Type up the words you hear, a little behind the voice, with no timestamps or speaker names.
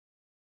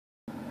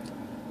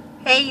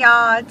Hey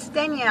y'all, it's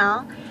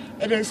Danielle.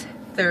 It is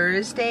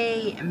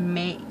Thursday,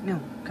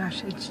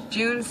 it's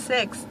June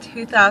 6th,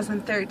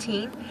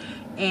 2013,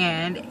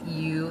 and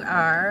you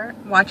are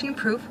watching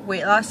Proof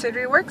Weight Loss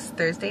Surgery Works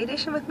Thursday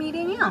edition with me,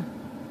 Danielle.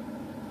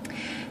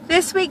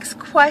 This week's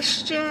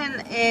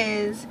question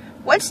is,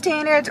 what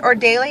standards or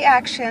daily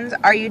actions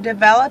are you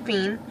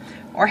developing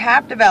or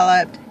have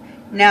developed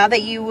now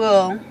that you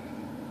will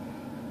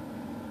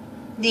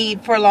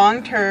need for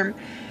long-term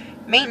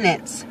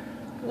maintenance?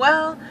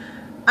 Well,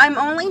 I'm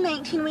only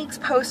 19 weeks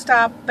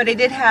post-op, but I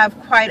did have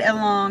quite a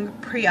long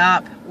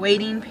pre-op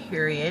waiting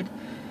period.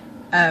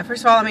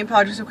 First of all, let me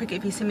apologize real quick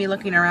if you see me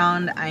looking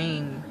around.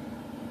 I'm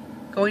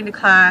going to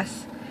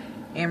class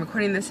and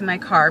recording this in my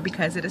car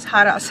because it is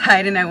hot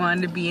outside and I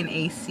wanted to be in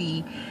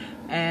AC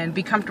and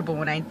be comfortable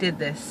when I did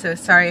this. So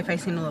sorry if I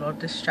seem a little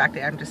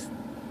distracted. I'm just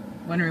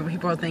wondering what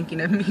people are thinking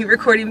of me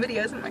recording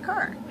videos in my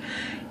car.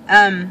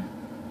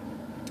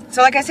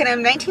 So like I said,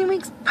 I'm 19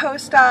 weeks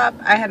post-op.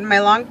 I had my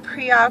long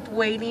pre-op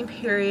waiting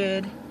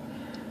period.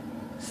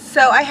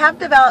 So I have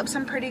developed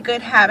some pretty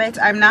good habits.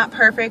 I'm not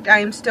perfect. I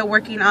am still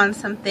working on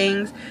some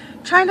things,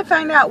 trying to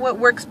find out what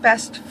works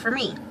best for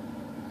me.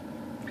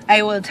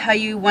 I will tell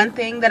you one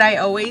thing that I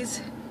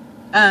always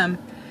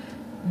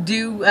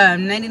do,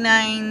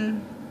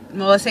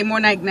 let's say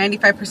more like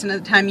 95%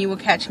 of the time you will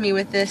catch me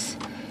with this,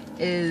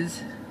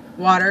 is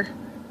water.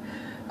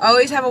 I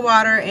always have a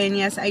water, and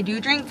yes, I do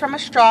drink from a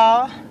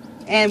straw.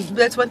 And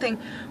that's one thing,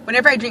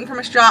 whenever I drink from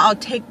a straw, I'll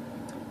take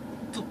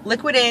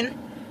liquid in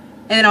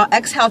and then I'll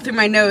exhale through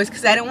my nose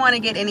because I don't want to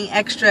get any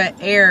extra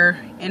air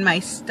in my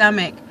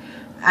stomach.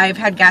 I've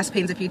had gas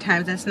pains a few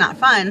times, that's not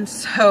fun.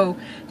 So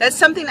that's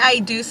something I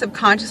do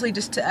subconsciously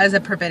just as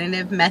a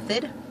preventative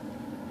method.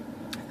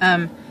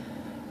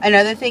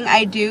 Another thing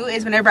I do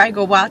is whenever I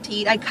go out to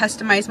eat, I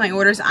customize my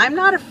orders. I'm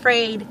not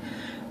afraid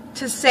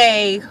to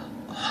say,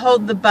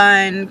 hold the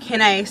bun,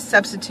 can I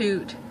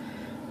substitute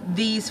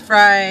these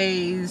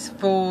fries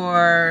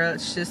for,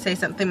 let's just say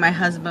something my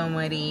husband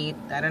would eat,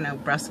 I don't know,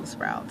 Brussels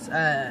sprouts,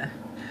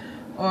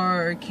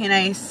 or can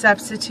I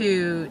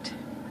substitute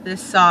this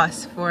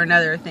sauce for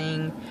another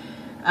thing?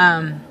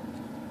 I'm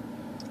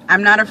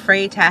not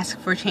afraid to ask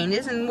for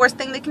changes, and worst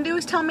thing they can do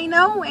is tell me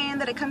no and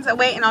that it comes that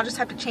way, and I'll just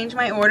have to change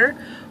my order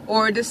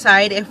or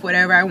decide if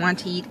whatever I want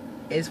to eat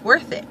is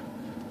worth it.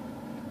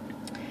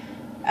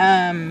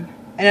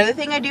 Another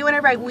thing I do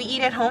whenever we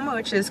eat at home,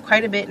 which is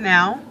quite a bit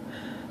now,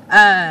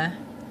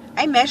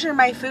 I measure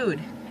my food.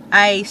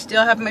 I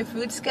still have my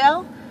food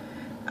scale.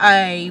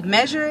 I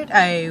measure it,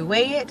 I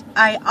weigh it.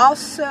 I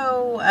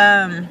also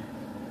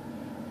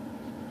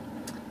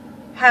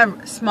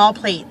have small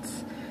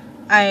plates.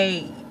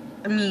 I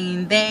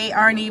mean, they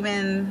aren't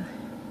even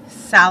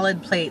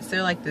salad plates.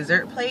 They're like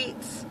dessert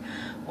plates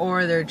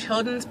or they're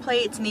children's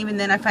plates, and even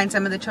then I find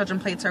some of the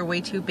children's plates are way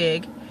too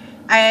big.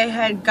 I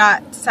had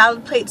got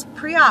salad plates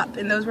pre-op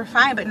and those were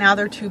fine, but now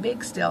they're too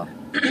big still.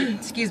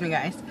 Excuse me,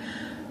 guys.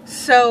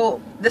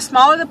 So the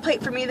smaller the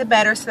plate for me, the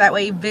better, so that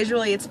way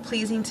visually it's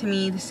pleasing to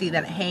me to see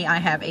that, hey, I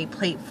have a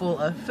plate full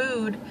of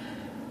food.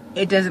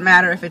 It doesn't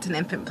matter if it's an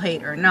infant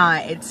plate or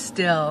not, it's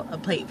still a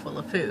plate full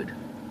of food.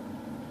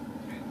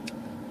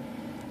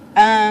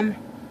 I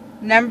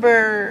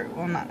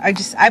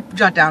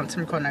jot down some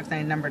recording notes and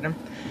I numbered them.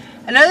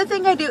 Another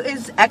thing I do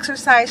is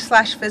exercise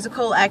 /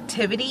 physical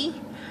activity.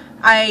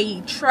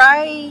 I'm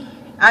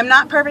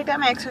not perfect at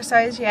my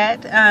exercise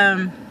yet.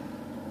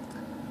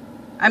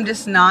 I'm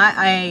just not.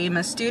 I am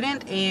a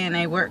student and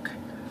I work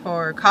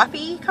for a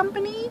coffee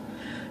company.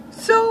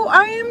 So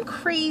I am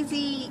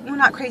crazy, well,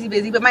 not crazy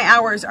busy, but my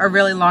hours are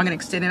really long and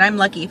extended. I'm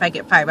lucky if I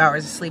get 5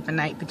 hours of sleep a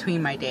night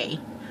between my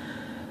day.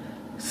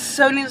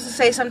 So needless to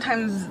say,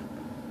 sometimes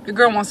your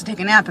girl wants to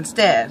take a nap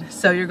instead.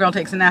 So your girl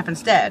takes a nap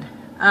instead.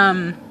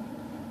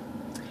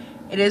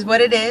 It is what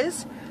it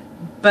is,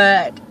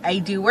 but I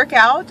do work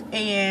out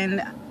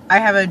and I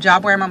have a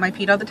job where I'm on my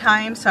feet all the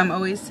time, so I'm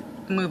always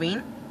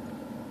moving.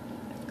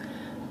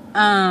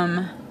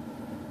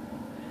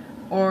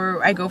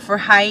 Or I go for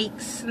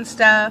hikes and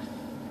stuff.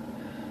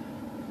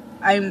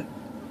 I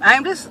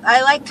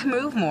like to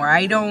move more.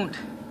 I don't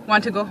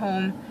want to go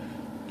home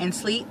and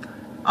sleep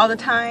all the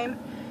time.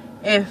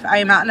 If I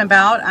am out and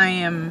about, I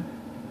am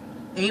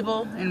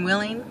able and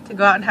willing to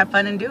go out and have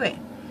fun and do it.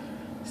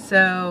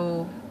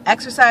 So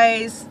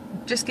exercise,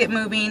 just get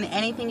moving.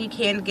 Anything you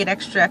can to get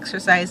extra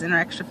exercise and or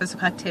extra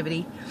physical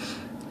activity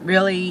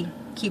really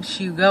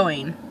keeps you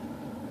going.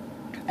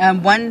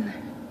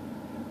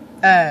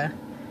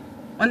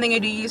 One thing I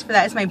do use for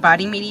that is my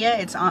body media.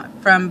 It's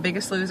from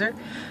Biggest Loser.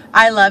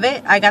 I love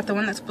it. I got the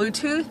one that's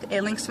Bluetooth.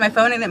 It links to my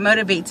phone and it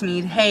motivates me.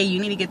 Hey, you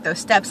need to get those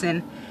steps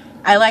in.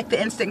 I like the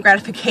instant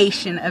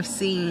gratification of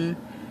seeing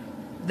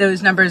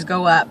those numbers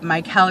go up.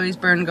 My calories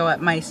burned go up.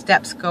 My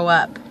steps go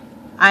up.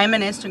 I'm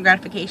an instant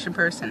gratification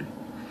person.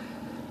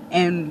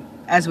 And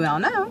as we all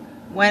know,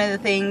 one of the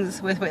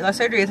things with weight loss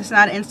surgery is it's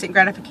not instant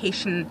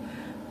gratification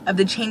of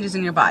the changes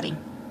in your body.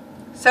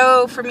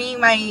 So for me,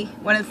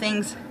 one of the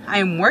things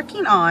I'm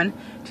working on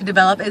to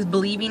develop is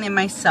believing in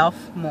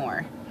myself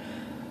more.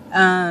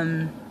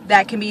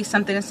 That can be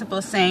something as simple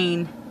as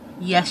saying,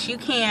 Yes, you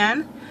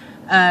can.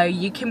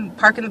 You can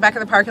park in the back of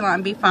the parking lot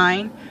and be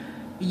fine.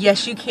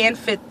 Yes, you can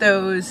fit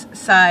those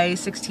size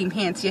 16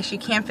 pants. Yes, you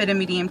can fit a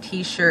medium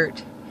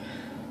t-shirt.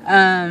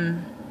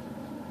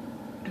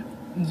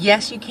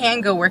 Yes, you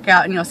can go work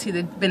out and you'll see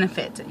the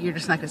benefits. You're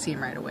just not going to see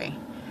them right away.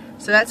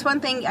 So that's one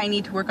thing I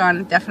need to work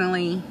on,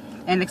 definitely,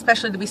 and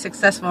especially to be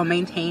successful and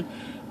maintain,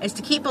 is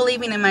to keep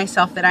believing in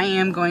myself that I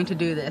am going to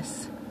do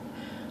this.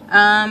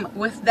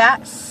 With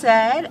that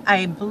said,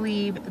 I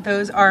believe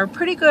those are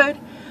pretty good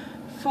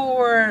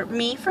for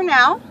me for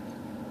now.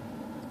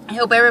 I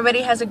hope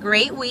everybody has a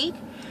great week.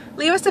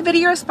 Leave us a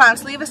video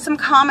response. Leave us some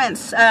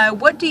comments.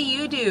 What do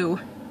you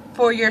do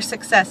for your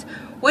success?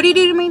 What do you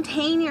do to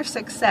maintain your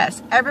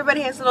success?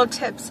 Everybody has little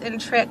tips and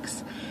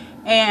tricks,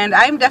 and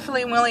I'm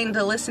definitely willing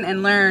to listen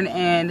and learn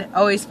and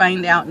always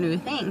find out new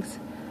things.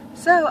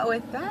 So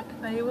with that,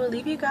 I will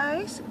leave you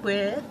guys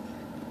with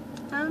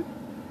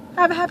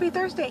have a happy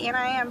Thursday, and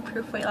I am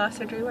Proof Weight Loss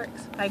Surgery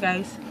Works. Bye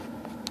guys.